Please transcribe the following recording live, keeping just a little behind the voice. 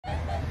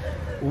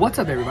What's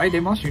up everybody,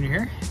 Dave Moss Jr.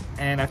 here,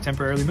 and I've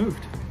temporarily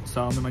moved.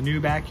 So I'm in my new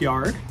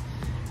backyard,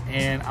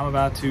 and I'm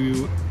about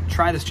to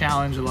try this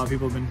challenge a lot of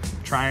people have been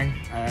trying.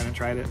 I haven't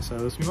tried it, so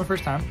this will be my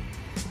first time.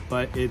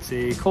 But it's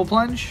a cold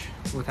plunge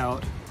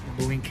without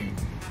blinking.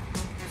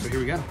 So here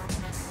we go.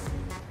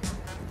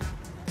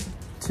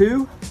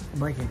 2,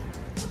 blinking.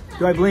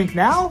 Do I blink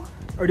now,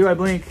 or do I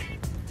blink?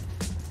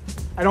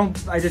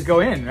 I just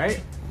go in,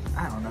 right?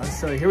 I don't know,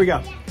 so here we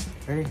go.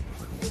 Ready?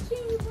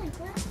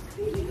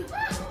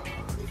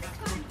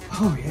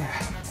 Oh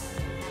yeah.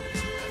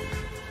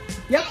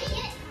 Yep,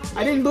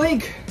 I didn't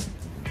blink.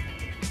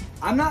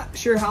 I'm not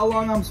sure how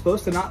long I'm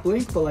supposed to not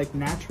blink, but like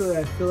naturally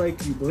I feel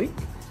like you blink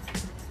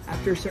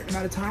after a certain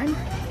amount of time.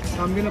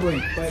 So I'm gonna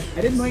blink, but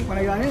I didn't blink when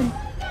I got in.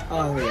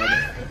 Oh, there we go.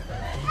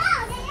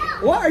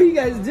 What are you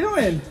guys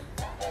doing?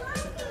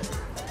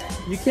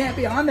 You can't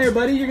be on there,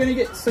 buddy. You're gonna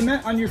get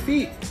cement on your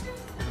feet.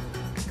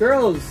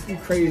 Girls, you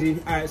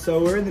crazy. All right, so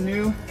we're in the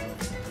new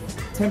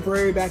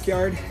temporary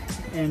backyard,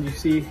 and you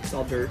see it's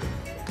all dirt.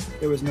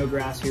 There was no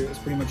grass here. It was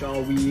pretty much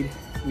all weeds,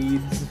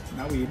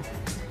 not weed.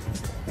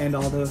 And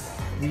all the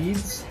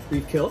weeds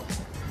we've killed.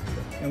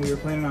 And we were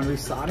planning on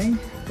resodding,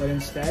 but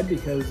instead,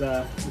 because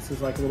this is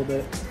like a little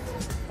bit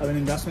of an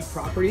investment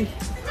property,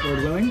 Lord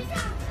willing,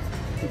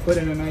 we put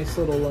in a nice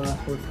little,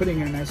 we're putting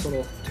in a nice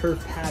little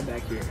turf pad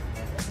back here.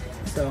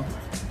 So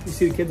you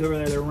see the kids over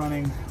there, they're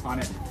running on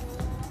it.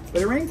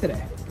 But it rained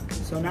today.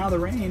 So now the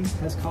rain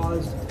has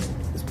caused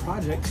this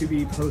project to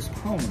be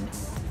postponed.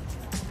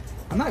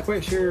 I'm not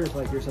quite sure if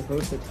like you're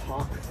supposed to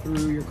talk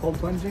through your cold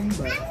plunging,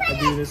 but I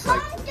do this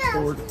like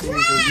 4 days a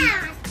week.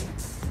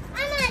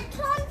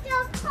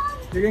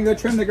 You're gonna go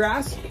trim the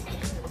grass?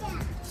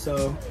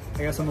 So I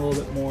guess I'm a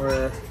little bit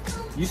more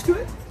used to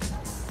it.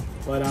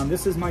 But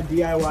this is my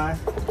DIY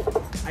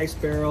ice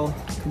barrel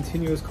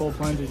continuous cold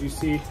plunge, as you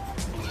see.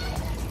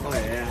 Oh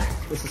yeah,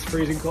 this is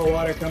freezing cold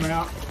water coming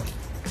out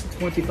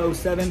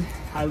 24/7.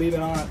 I leave it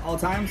on at all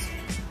times.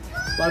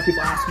 A lot of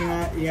people ask me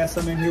that. Yes,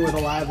 I'm in here with a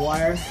live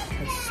wire.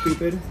 It's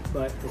stupid,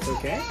 but it's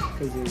okay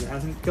because it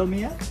hasn't killed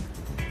me yet.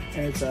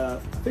 And it's a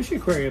fish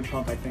aquarium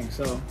pump, I think.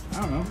 So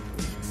I don't know,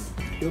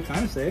 feel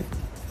kind of safe.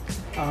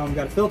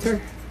 Got a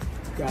filter.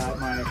 Got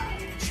my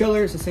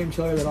chiller. It's the same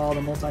chiller that all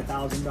the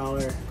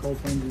multi-$1,000 cold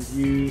plunges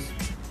use.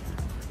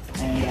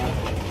 And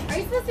are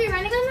you supposed to be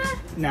running on that?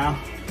 No,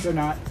 they're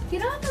not.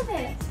 Get off of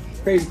it.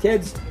 Crazy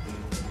kids.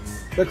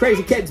 They're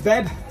crazy kids,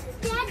 babe.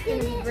 It's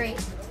gonna be great.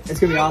 It's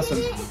gonna be awesome.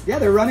 Yeah,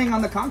 they're running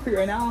on the concrete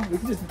right now.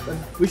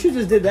 We should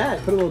just did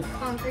that. Put a little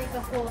concrete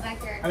the whole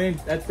backyard. I mean,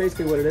 that's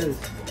basically what it is.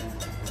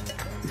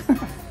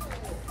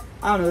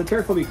 I don't know. The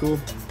turf will be cool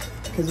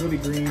because it'll be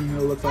green.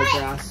 It'll look like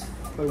grass,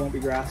 but it won't be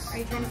grass. Are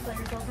you trying to split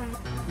yourself on it?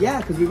 Yeah,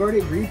 because we've already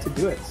agreed to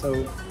do it. So,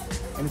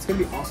 and it's gonna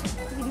be awesome.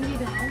 You can do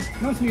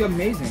that. No, it's gonna be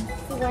amazing.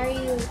 So why are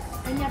you?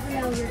 I never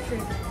know your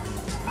truth.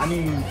 I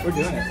mean, we're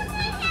doing it.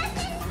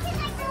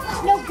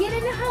 No, get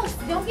in the house.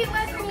 Don't get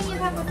wet when you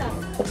have with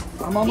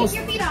I'm almost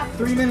Take your feet off.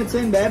 3 minutes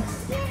in, babe,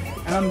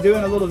 and I'm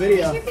doing a little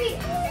video. Take your feet.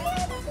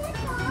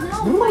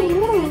 No.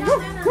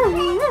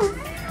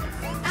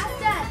 Ask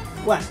Dad.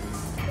 What?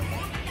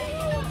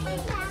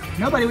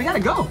 Nobody, we gotta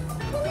go.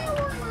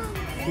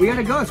 We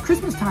gotta go. It's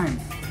Christmas time.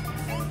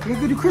 We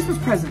gotta go do Christmas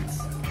presents.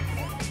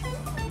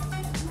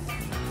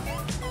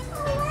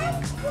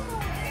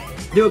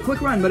 Do a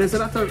quick run, but it's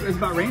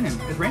about raining.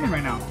 It's raining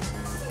right now.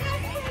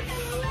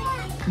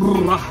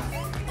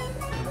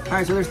 All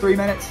right, so there's 3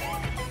 minutes.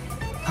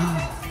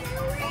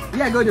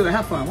 Yeah, go do it.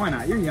 Have fun. Why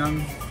not? You're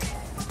young.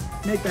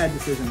 Make bad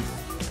decisions.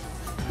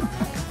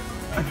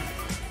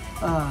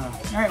 All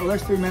right, well,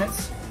 there's 3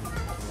 minutes.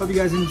 Hope you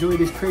guys enjoy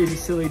these crazy,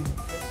 silly,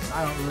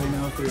 I don't really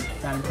know if they're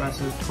that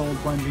impressive, cold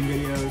plunging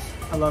videos.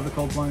 I love the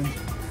cold plunge.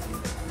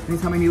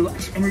 Anytime I need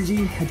extra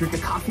energy, I drink a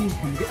coffee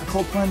and get a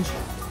cold plunge.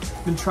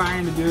 Been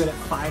trying to do it at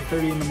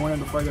 5:30 in the morning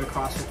before I go to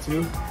CrossFit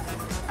too.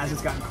 As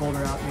it's gotten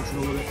colder out, it makes it a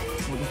little bit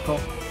more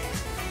difficult.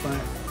 But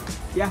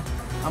yeah,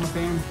 I'm a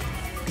fan.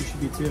 You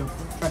should be too.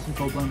 Try some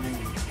cold plunging.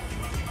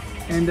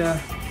 And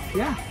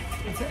yeah,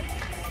 that's it.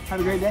 Have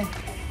a great day.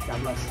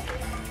 God bless.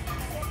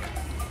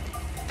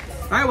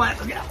 All right, Wyatt,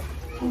 let's get out.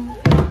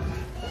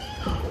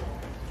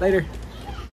 Later.